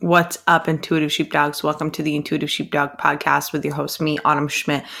What's up, Intuitive Sheepdogs? Welcome to the Intuitive Sheepdog podcast with your host, me, Autumn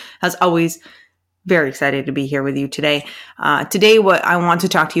Schmidt. As always, very excited to be here with you today. Today, what I want to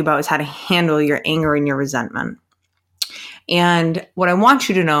talk to you about is how to handle your anger and your resentment. And what I want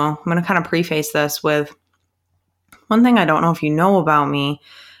you to know, I'm going to kind of preface this with one thing I don't know if you know about me,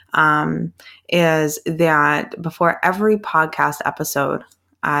 is that before every podcast episode,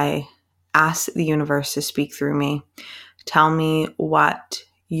 I ask the universe to speak through me. Tell me what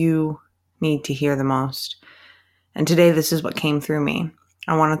you need to hear the most. And today, this is what came through me.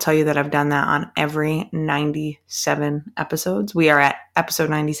 I want to tell you that I've done that on every 97 episodes. We are at episode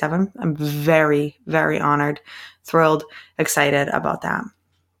 97. I'm very, very honored, thrilled, excited about that.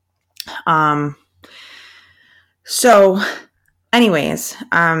 Anyways,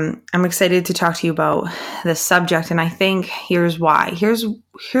 I'm excited to talk to you about this subject. And I think here's why. Here's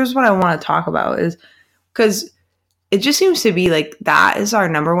what I want to talk about is because it just seems to be like that is our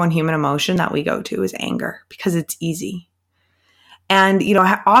number one human emotion that we go to is anger because it's easy. And,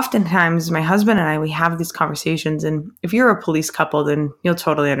 oftentimes my husband and I, we have these conversations, and if you're a police couple, then you'll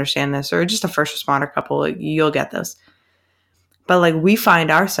totally understand this, or just a first responder couple, you'll get this. But we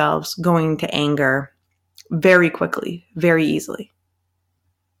find ourselves going to anger very quickly, very easily.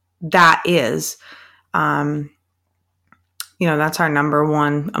 That is, that's our number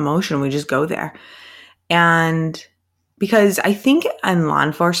one emotion. We just go there. And because I think in law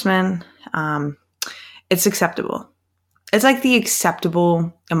enforcement, it's acceptable. It's like the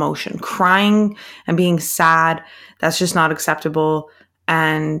acceptable emotion. Crying and being sad, that's just not acceptable.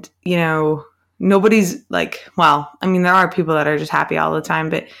 And, nobody's there are people that are just happy all the time,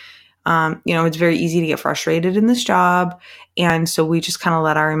 but, it's very easy to get frustrated in this job. And so we just kind of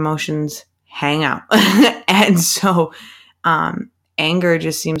let our emotions hang out. And so anger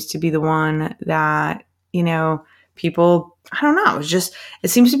just seems to be the one that, people, I don't know, it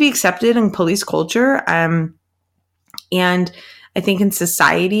seems to be accepted in police culture. And I think in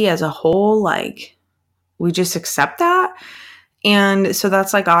society as a whole, we just accept that. And so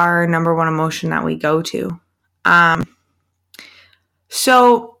that's our number one emotion that we go to.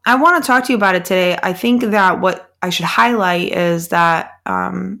 So I want to talk to you about it today. I think that what I should highlight is that,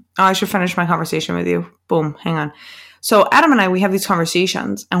 I should finish my conversation with you. Boom, hang on. So Adam and I, we have these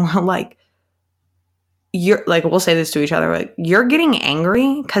conversations and we're we'll say this to each other, you're getting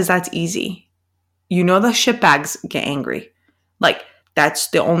angry because that's easy. The shitbags get angry. That's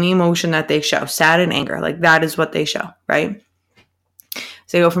the only emotion that they show, sad and anger. That is what they show, right?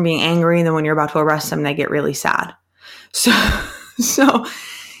 So they go from being angry, and then when you're about to arrest them, they get really sad. So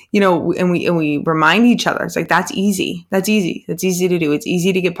and we remind each other, it's that's easy. That's easy. That's easy to do. It's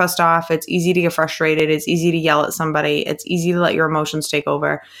easy to get pissed off. It's easy to get frustrated. It's easy to yell at somebody. It's easy to let your emotions take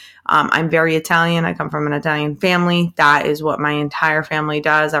over. I'm very Italian. I come from an Italian family. That is what my entire family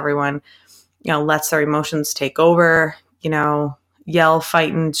does. Everyone, lets their emotions take over, yell,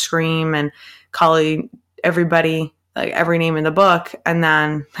 fight, and scream and call everybody every name in the book. And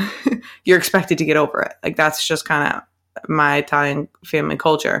then you're expected to get over it. That's just kind of my Italian family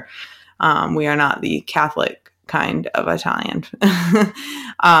culture. We are not the Catholic kind of Italian.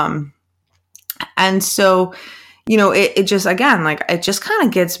 And so, it just, again, it just kind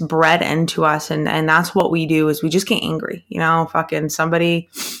of gets bred into us. And that's what we do is we just get angry, fucking somebody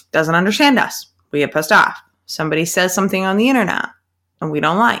doesn't understand us. We get pissed off. Somebody says something on the internet and we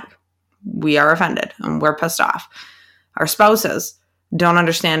don't like. We are offended and we're pissed off. Our spouses don't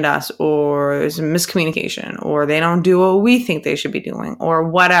understand us, or there's a miscommunication, or they don't do what we think they should be doing, or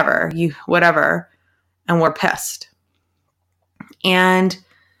whatever, and we're pissed. And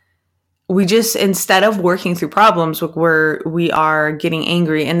we just, instead of working through problems, we are getting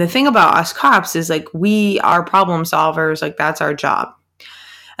angry. And the thing about us cops is we are problem solvers. That's our job.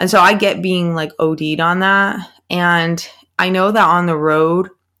 And so I get being OD'd on that. And I know that on the road,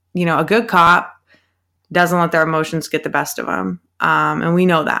 a good cop doesn't let their emotions get the best of them. And we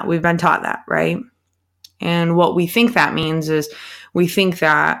know that. We've been taught that, right? And what we think that means is we think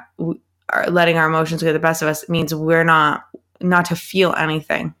that letting our emotions get the best of us means we're not to feel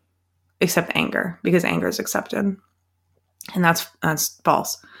anything except anger, because anger is accepted. And that's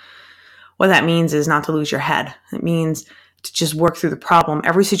false. What that means is not to lose your head. It means to just work through the problem.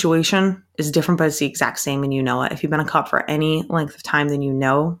 Every situation is different, but it's the exact same, and you know it. If you've been a cop for any length of time, then you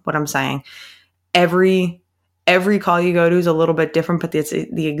know what I'm saying. Every call you go to is a little bit different, but it's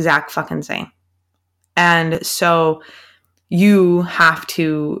the exact fucking same. And so you have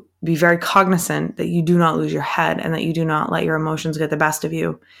to be very cognizant that you do not lose your head and that you do not let your emotions get the best of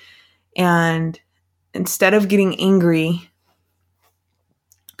you. And instead of getting angry,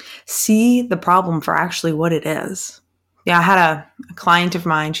 see the problem for actually what it is. Yeah, I had a client of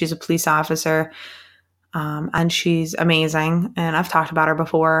mine. She's a police officer, and she's amazing. And I've talked about her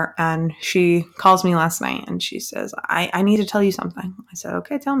before. And she calls me last night and she says, I need to tell you something. I said,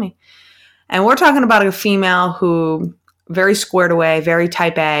 okay, tell me. And we're talking about a female who very squared away, very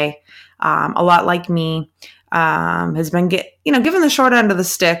type A, a lot like me, has been given the short end of the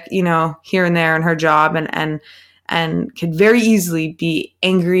stick, here and there in her job, and could very easily be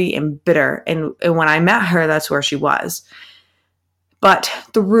angry and bitter. And when I met her, that's where she was. But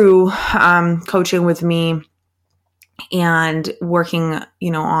through coaching with me and working,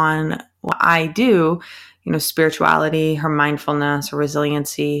 on what I do, spirituality, her mindfulness, her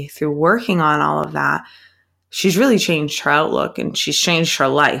resiliency, through working on all of that, she's really changed her outlook and she's changed her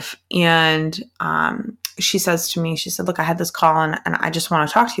life. And she says to me, she said, look, I had this call and I just want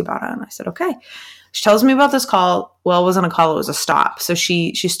to talk to you about it. And I said, okay. She tells me about this call. Well, it wasn't a call, it was a stop. So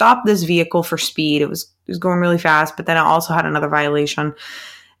she stopped this vehicle for speed. It was going really fast, but then it also had another violation.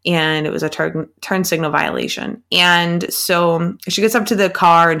 And it was a turn signal violation. And so she gets up to the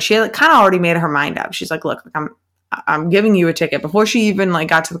car and she had kind of already made her mind up. She's like, look, I'm giving you a ticket. Before she even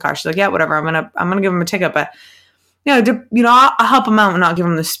got to the car, she's like, yeah, whatever. I'm gonna give him a ticket, but I'll help him out and not give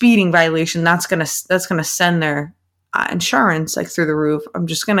him the speeding violation. That's gonna send their insurance through the roof. I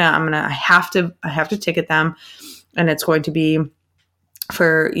have to ticket them, and it's going to be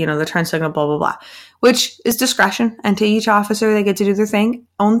for the turn signal, blah blah blah, which is discretion, and to each officer they get to do their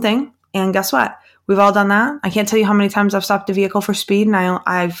own thing. And guess what? We've all done that. I can't tell you how many times I've stopped a vehicle for speed, and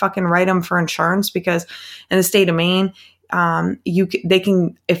I fucking write them for insurance, because in the state of Maine, they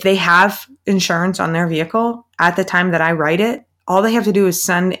can, if they have insurance on their vehicle at the time that I write it, all they have to do is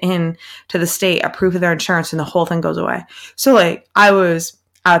send in to the state a proof of their insurance and the whole thing goes away. So I was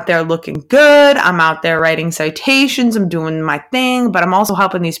out there looking good. I'm out there writing citations. I'm doing my thing, but I'm also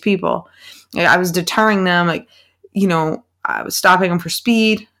helping these people. I was deterring them. I was stopping them for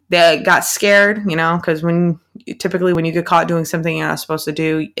speed. They got scared, because typically when you get caught doing something you're not supposed to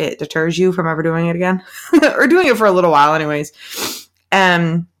do, it deters you from ever doing it again or doing it for a little while anyways.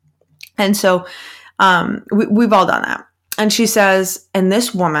 And so we've all done that. And she says, and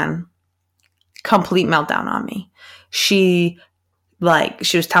this woman, complete meltdown on me. She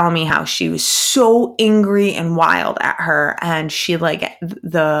was telling me how she was so angry and wild at her. And she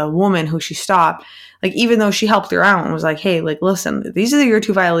the woman who she stopped, even though she helped her out and was like, hey, listen, these are your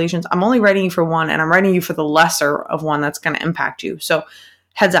 2 violations. I'm only writing you for one, and I'm writing you for the lesser of one that's going to impact you. So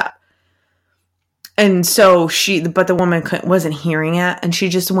heads up. And so but the woman wasn't hearing it, and she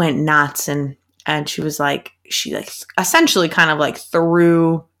just went nuts. And she was she essentially kind of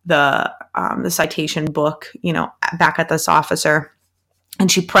threw the citation book, back at this officer.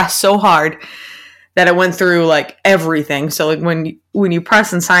 And she pressed so hard that it went through everything. So when you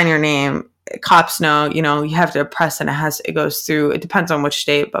press and sign your name, cops know, you have to press, and it goes through, it depends on which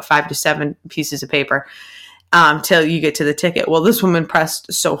state, but 5 to 7 pieces of paper till you get to the ticket. Well, this woman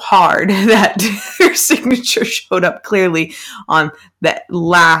pressed so hard that her signature showed up clearly on that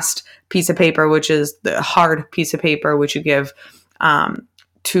last piece of paper, which is the hard piece of paper, which you give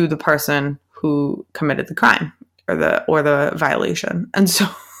to the person who committed the crime or the violation. And so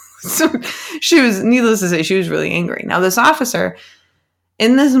she was, needless to say, she was really angry. Now this officer,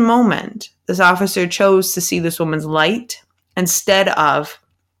 in this moment, chose to see this woman's light instead of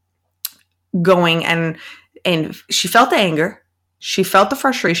going and she felt the anger. She felt the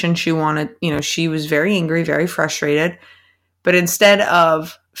frustration. She wanted, she was very angry, very frustrated. But instead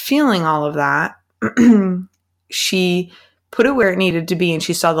of feeling all of that, she put it where it needed to be, and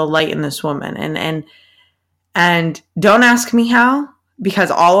she saw the light in this woman. And don't ask me how,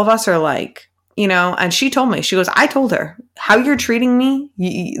 because all of us are and she told me, she goes, I told her, how you're treating me,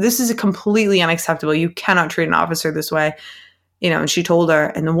 this is completely unacceptable. You cannot treat an officer this way. And she told her,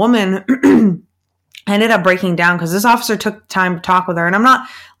 and the woman ended up breaking down because this officer took time to talk with her. And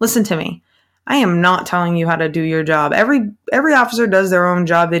listen to me. I am not telling you how to do your job. Every officer does their own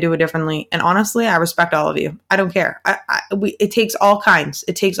job. They do it differently. And honestly, I respect all of you. I don't care. It takes all kinds.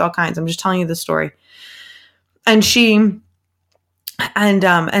 I'm just telling you the story. And she,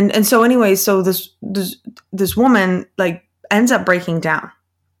 and so anyway, so this woman ends up breaking down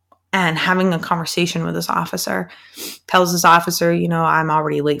and having a conversation with this officer, tells this officer, I'm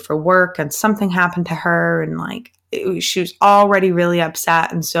already late for work and something happened to her. And she was already really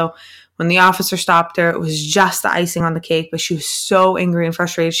upset. And so when the officer stopped her, it was just the icing on the cake, but she was so angry and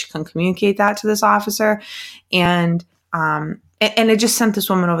frustrated. She couldn't communicate that to this officer. And it just sent this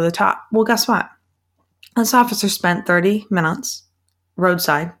woman over the top. Well, guess what? This officer spent 30 minutes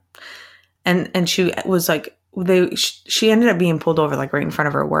roadside, and she was she ended up being pulled over right in front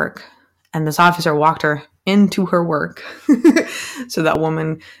of her work, and this officer walked her into her work. So the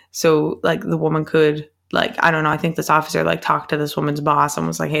woman could, like, I don't know, I think this officer like talked to this woman's boss and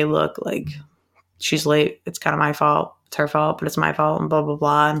was like, hey, look, like, she's late. It's kind of my fault. It's her fault, but it's my fault, and blah, blah,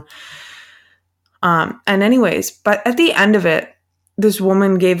 blah. And anyways, but at the end of it, this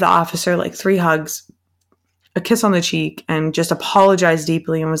woman gave the officer like 3 hugs, a kiss on the cheek, and just apologized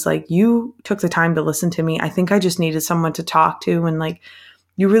deeply and was like, you took the time to listen to me. I think I just needed someone to talk to. And like,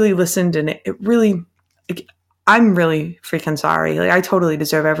 you really listened, and it really, like, I'm really freaking sorry. Like, I totally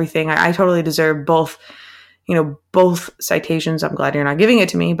deserve everything. I totally deserve both, both citations. I'm glad you're not giving it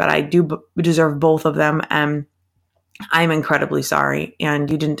to me, but I do deserve both of them. And I'm incredibly sorry.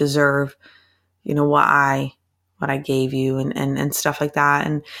 And you didn't deserve, what I gave you and stuff like that.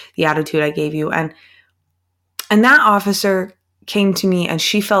 And the attitude I gave you. And that officer came to me and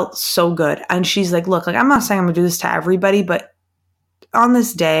she felt so good. And she's like, look, like, I'm not saying I'm gonna do this to everybody, but on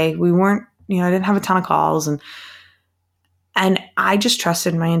this day, we weren't, I didn't have a ton of calls, and I just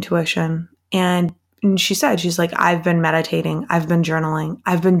trusted my intuition. And she said, she's like, I've been meditating, I've been journaling,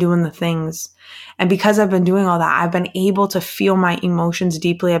 I've been doing the things. And because I've been doing all that, I've been able to feel my emotions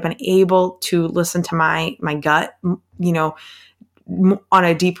deeply. I've been able to listen to my gut, on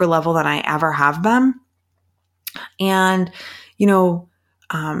a deeper level than I ever have been. And,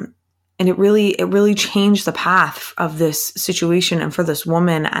 and it really changed the path of this situation and for this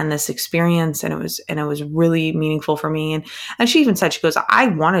woman and this experience. And it was really meaningful for me. And she even said, she goes,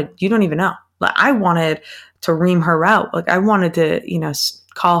 you don't even know. Like, I wanted to ream her out. Like, I wanted to,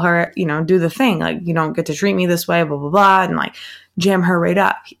 call her, do the thing. Like, you don't get to treat me this way, blah, blah, blah. And like jam her right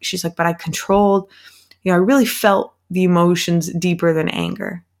up. She's like, but I controlled, I really felt the emotions deeper than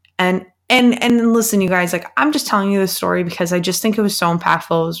anger. And listen, you guys, like, I'm just telling you this story because I just think it was so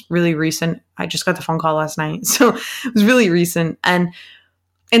impactful. It was really recent. I just got the phone call last night. So it was really recent. And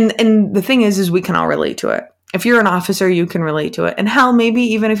the thing is we can all relate to it. If you're an officer, you can relate to it. And hell, maybe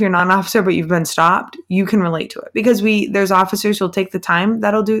even if you're not an officer, but you've been stopped, you can relate to it, because there's officers who'll take the time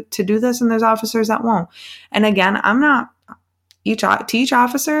to do this. And there's officers that won't. And again, I'm not to each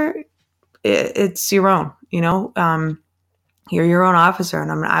officer. It's your own, you're your own officer, and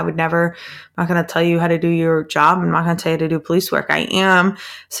I'm not going to tell you how to do your job. I'm not going to tell you how to do police work. I am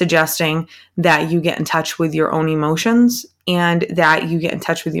suggesting that you get in touch with your own emotions and that you get in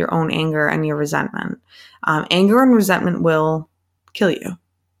touch with your own anger and your resentment. Anger and resentment will kill you.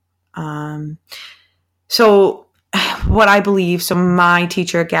 So what I believe, so my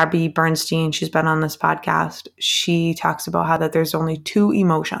teacher, Gabby Bernstein, she's been on this podcast. She talks about how that there's only 2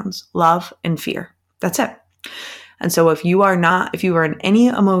 emotions, love and fear. That's it. And so if you are in any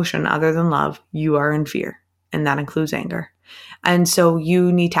emotion other than love, you are in fear. And that includes anger. And so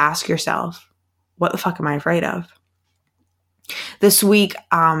you need to ask yourself, what the fuck am I afraid of? This week,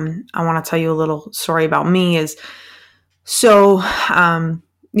 I want to tell you a little story about me I'm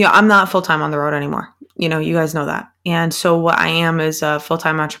not full-time on the road anymore. You guys know that. And so what I am is a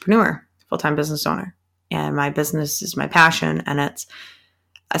full-time entrepreneur, full-time business owner. And my business is my passion. And it's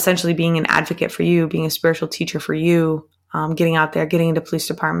essentially being an advocate for you, being a spiritual teacher for you, getting out there, getting into police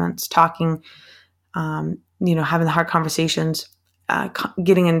departments, talking, having the hard conversations,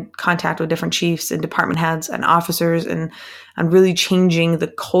 getting in contact with different chiefs and department heads and officers, and really changing the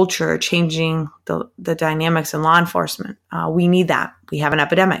culture, changing the dynamics in law enforcement. We need that. We have an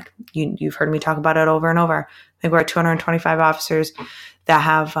epidemic. You've heard me talk about it over and over. I think we're at 225 officers that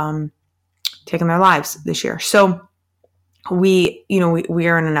have taken their lives this year. So we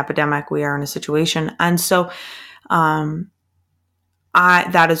are in an epidemic. We are in a situation. And so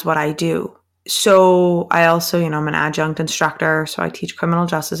that is what I do. So I also, I'm an adjunct instructor. So I teach criminal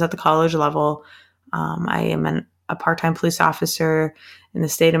justice at the college level. I am a part-time police officer in the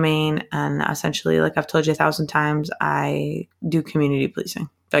state of Maine. And essentially, like I've told you 1,000 times, I do community policing.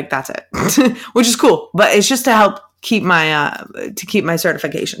 Like, that's it, which is cool. But it's just to help keep my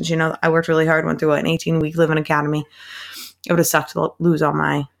certifications. I worked really hard, went through an 18-week live-in academy. It would have sucked to lose all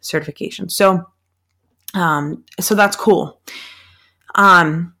my certifications. So that's cool.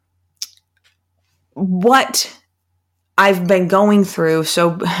 What I've been going through.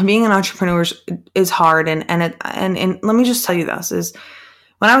 So being an entrepreneur is hard. And let me just tell you this is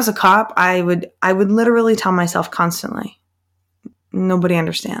when I was a cop, I would literally tell myself constantly, nobody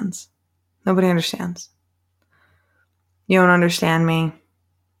understands. Nobody understands. You don't understand me.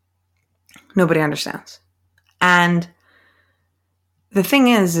 Nobody understands. And the thing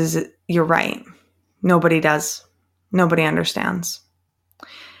is you're right. Nobody does. Nobody understands.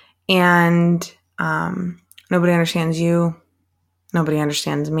 And nobody understands you. Nobody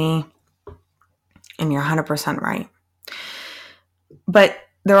understands me. And you're 100% right. But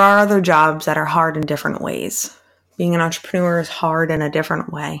there are other jobs that are hard in different ways. Being an entrepreneur is hard in a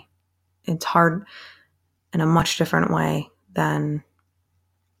different way. It's hard in a much different way than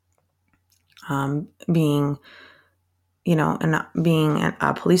being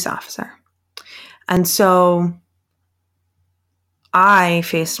a police officer. And so I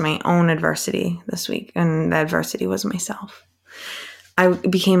faced my own adversity this week, and the adversity was myself. I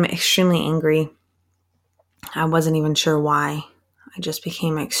became extremely angry. I wasn't even sure why. I just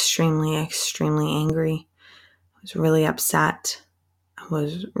became extremely, extremely angry. I was really upset. I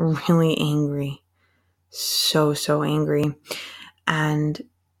was really angry. So angry. And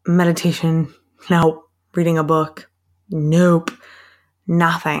meditation, nope. Reading a book, nope.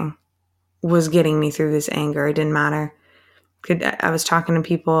 Nothing was getting me through this anger. It didn't matter. I was talking to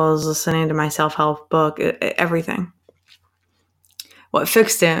people. I was listening to my self-help book, everything. What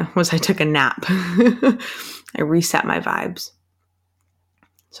fixed it was I took a nap. I reset my vibes.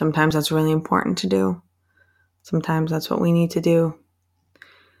 Sometimes that's really important to do. Sometimes that's what we need to do.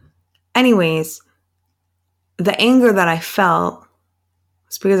 Anyways, the anger that I felt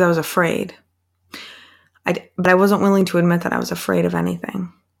was because I was afraid. But I wasn't willing to admit that I was afraid of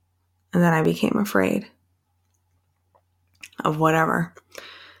anything. And then I became afraid of whatever.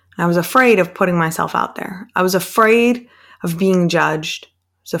 I was afraid of putting myself out there. I was afraid of being judged. I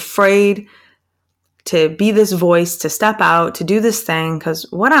was afraid to be this voice, to step out, to do this thing, because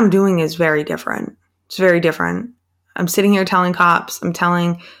what I'm doing is very different. It's very different. I'm sitting here telling cops, I'm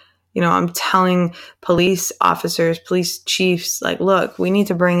telling police officers, police chiefs, like, look, we need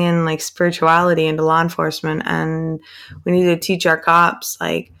to bring in like spirituality into law enforcement, and we need to teach our cops,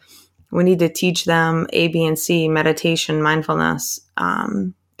 like, we need to teach them A, B, and C, meditation, mindfulness,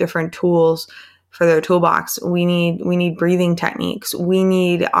 different tools for their toolbox. We need breathing techniques. We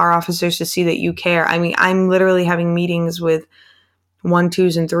need our officers to see that you care. I mean, I'm literally having meetings with 1,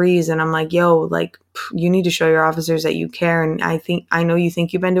 2s, and 3s, and I'm like, yo, like, you need to show your officers that you care. And I know you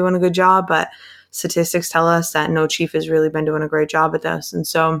think you've been doing a good job, but statistics tell us that no chief has really been doing a great job at this. And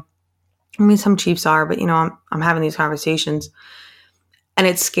so, I mean, some chiefs are, but I'm having these conversations, and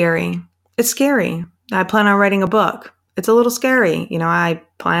it's scary. It's scary. I plan on writing a book. It's a little scary. I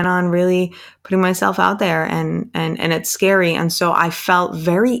plan on really putting myself out there, and it's scary. And so I felt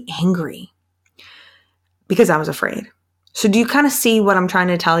very angry because I was afraid. So do you kind of see what I'm trying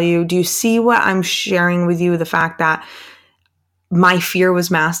to tell you? Do you see what I'm sharing with you? The fact that my fear was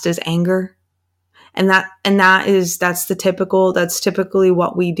masked as anger, that's typically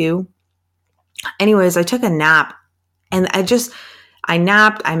what we do. Anyways, I took a nap, and I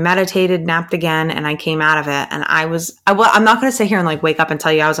napped, I meditated, napped again, and I came out of it. And I'm not going to sit here and like wake up and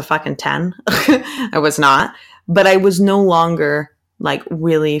tell you I was a fucking 10. I was not, but I was no longer like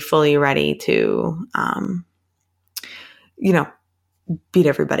really fully ready to, beat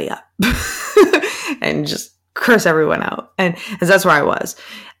everybody up and just curse everyone out. And that's where I was.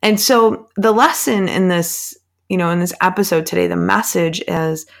 And so the lesson in this, in this episode today, the message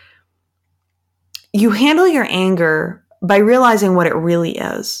is you handle your anger by realizing what it really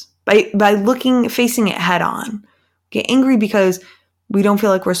is, by facing it head on. Get angry because we don't feel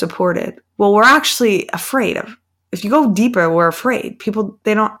like we're supported. Well, we're actually afraid of. If you go deeper, we're afraid. People,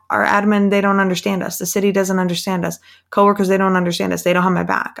 are adamant, they don't understand us. The city doesn't understand us. Coworkers, they don't understand us. They don't have my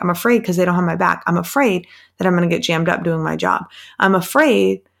back. I'm afraid because they don't have my back. I'm afraid that I'm going to get jammed up doing my job. I'm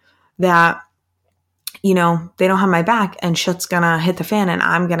afraid that, they don't have my back and shit's going to hit the fan and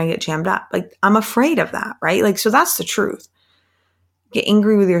I'm going to get jammed up. Like, I'm afraid of that, right? Like, so that's the truth. Get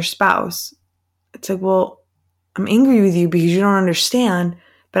angry with your spouse. It's like, well, I'm angry with you because you don't understand.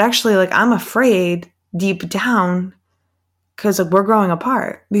 But actually, like, I'm afraid deep down because like we're growing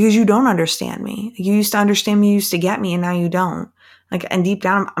apart because you don't understand me. You used to understand me, you used to get me, and now you don't. Like, and deep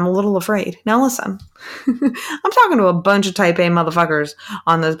down, I'm a little afraid. Now listen, I'm talking to a bunch of type A motherfuckers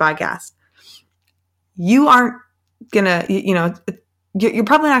on this podcast. You aren't gonna, you're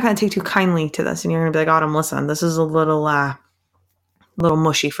probably not gonna take too kindly to this, and you're gonna be like, Autumn, listen, this is a little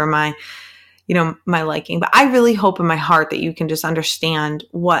mushy for my, my liking. But I really hope in my heart that you can just understand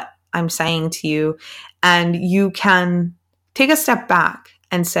what I'm saying to you, and you can take a step back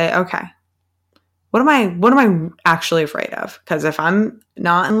and say, okay, what am I actually afraid of? Because if I'm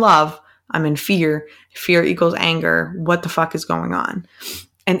not in love, I'm in fear. Fear equals anger. What the fuck is going on?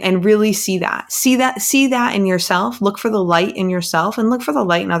 And really see that in yourself. Look for the light in yourself and look for the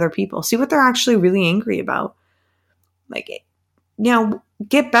light in other people. See what they're actually really angry about. Like,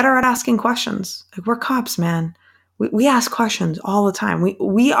 get better at asking questions. Like, we're cops, man. We ask questions all the time.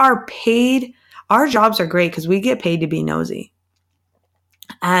 We are paid. Our jobs are great because we get paid to be nosy,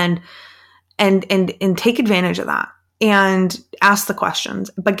 and take advantage of that. and ask the questions,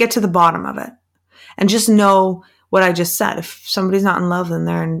 but get to the bottom of it. And just know what I just said. If somebody's not in love, then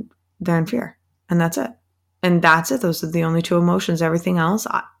they're in fear. And that's it. And that's it. Those are the only two emotions. Everything else,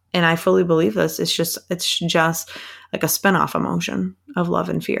 and I fully believe this, it's just like a spin-off emotion of love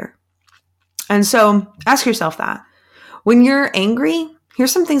and fear. And so ask yourself that. When you're angry,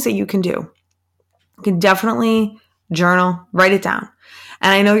 here's some things that you can do. You can definitely journal, write it down.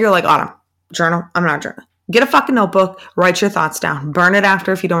 And I know you're like, Autumn, journal? I'm not journaling. Get a fucking notebook, write your thoughts down, burn it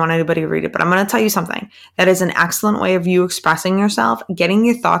after if you don't want anybody to read it. But I'm going to tell you something that is an excellent way of you expressing yourself, getting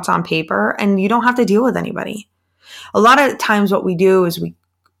your thoughts on paper, and you don't have to deal with anybody. A lot of times what we do is we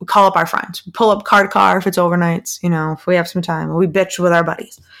call up our friends, we pull up Card Car if it's overnights, if we have some time, we bitch with our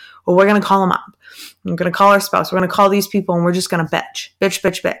buddies. Well, we're going to call them up. We're going to call our spouse. We're going to call these people and we're just going to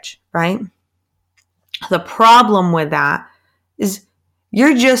bitch, right? The problem with that is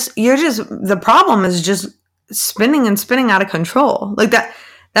the problem is just spinning and spinning out of control. Like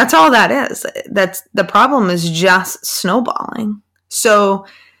that's all that is. That's the problem is just snowballing. So,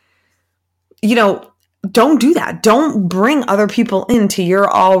 don't do that. Don't bring other people into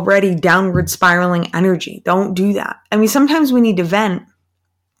your already downward spiraling energy. Don't do that. I mean, sometimes we need to vent,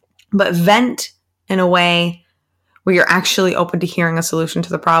 but vent in a way where you're actually open to hearing a solution to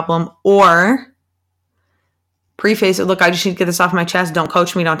the problem, or preface it, look, I just need to get this off my chest. Don't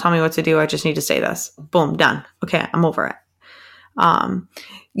coach me. Don't tell me what to do. I just need to say this. Boom, done. Okay, I'm over it.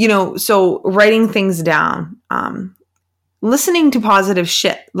 So writing things down, listening to positive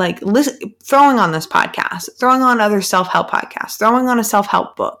shit, like throwing on this podcast, throwing on other self-help podcasts, throwing on a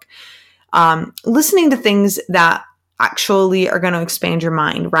self-help book, listening to things that actually are going to expand your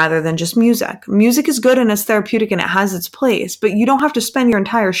mind rather than just music. Music is good and it's therapeutic and it has its place, but you don't have to spend your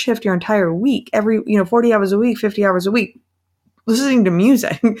entire shift, your entire week, 40 hours a week, 50 hours a week listening to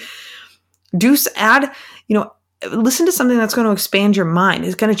music. Listen to something that's going to expand your mind.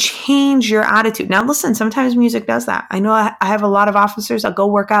 It's going to change your attitude. Now listen, sometimes music does that. I know I have a lot of officers that go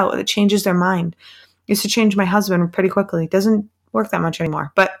work out. It changes their mind. It used to change my husband pretty quickly. It doesn't work that much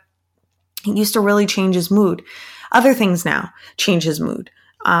anymore, but it used to really change his mood. Other things now change his mood.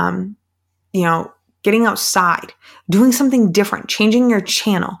 Getting outside, doing something different, changing your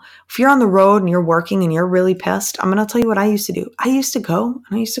channel. If you're on the road and you're working and you're really pissed, I'm going to tell you what I used to do. I used to go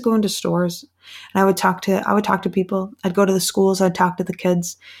into stores and I would talk to people. I'd go to the schools. I'd talk to the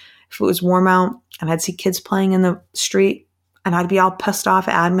kids. If it was warm out and I'd see kids playing in the street and I'd be all pissed off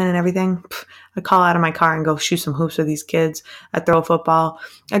at admin and everything, I'd call out of my car and go shoot some hoops with these kids. I'd throw a football.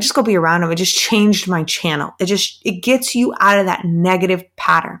 I'd just go be around them. It just changed my channel. It gets you out of that negative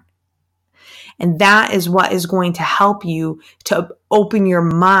pattern. And that is what is going to help you to open your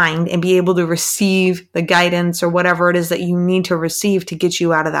mind and be able to receive the guidance or whatever it is that you need to receive to get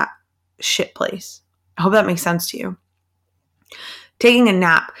you out of that shit place. I hope that makes sense to you. Taking a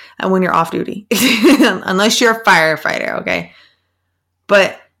nap when you're off duty, unless you're a firefighter, okay?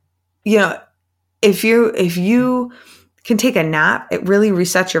 But, if you can take a nap, it really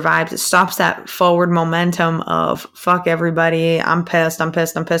resets your vibes. It stops that forward momentum of fuck everybody. I'm pissed.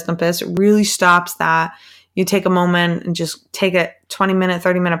 It really stops that. You take a moment and just take a 20-minute,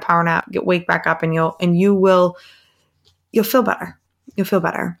 30-minute power nap, wake back up and you'll feel better. You'll feel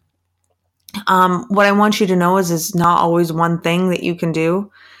better. What I want you to know is it's not always one thing that you can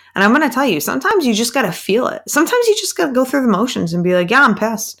do. And I'm going to tell you, sometimes you just got to feel it. Sometimes you just got to go through the motions and be like, yeah, I'm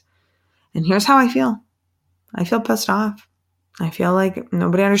pissed. And here's how I feel. I feel pissed off. I feel like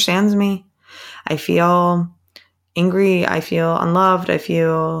nobody understands me. I feel angry. I feel unloved. I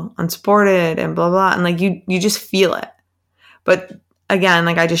feel unsupported and blah, blah. And you just feel it. But again,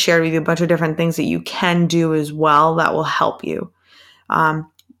 I just shared with you a bunch of different things that you can do as well that will help you.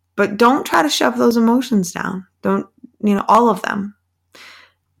 But don't try to shove those emotions down. Don't, all of them.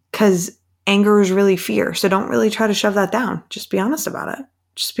 Because anger is really fear. So don't really try to shove that down. Just be honest about it.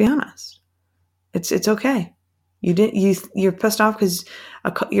 Just be honest. It's okay. You're pissed off because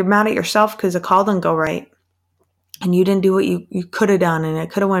you're mad at yourself because a call didn't go right. And you didn't do what you could have done and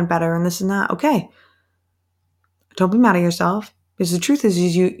it could have went better and this and that. Okay. Don't be mad at yourself. Because the truth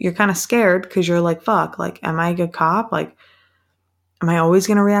is you're kind of scared because you're like, fuck, am I a good cop? Am I always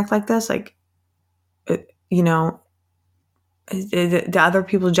going to react like this? Do other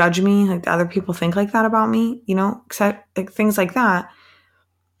people judge me? Do other people think like that about me? Things like that.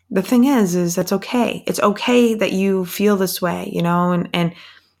 The thing is that's okay. It's okay that you feel this way, and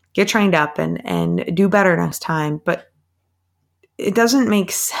get trained up and do better next time. But it doesn't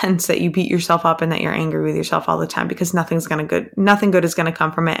make sense that you beat yourself up and that you're angry with yourself all the time because nothing good is going to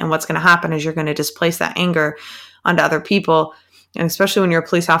come from it. And what's going to happen is you're going to displace that anger onto other people. And especially when you're a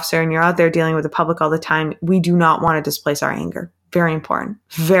police officer and you're out there dealing with the public all the time, we do not want to displace our anger. Very important.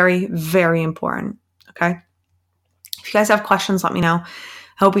 Very, very important. Okay. If you guys have questions, let me know.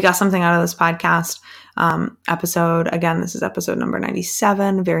 I hope we got something out of this podcast episode. Again, this is episode number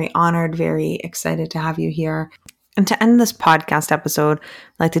 97. Very honored, very excited to have you here. And to end this podcast episode,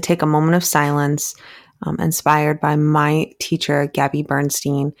 I'd like to take a moment of silence, inspired by my teacher, Gabby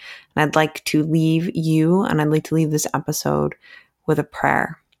Bernstein. And I'd like to leave you, and I'd like to leave this episode with a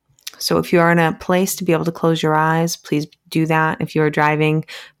prayer. So if you are in a place to be able to close your eyes, please do that. If you are driving,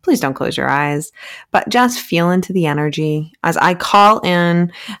 please don't close your eyes, but just feel into the energy as I call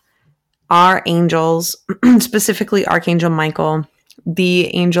in our angels, specifically Archangel Michael,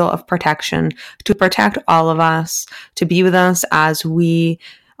 the angel of protection, to protect all of us, to be with us as we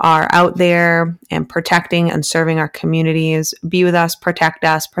are out there and protecting and serving our communities. Be with us, protect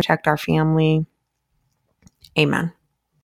our family. Amen.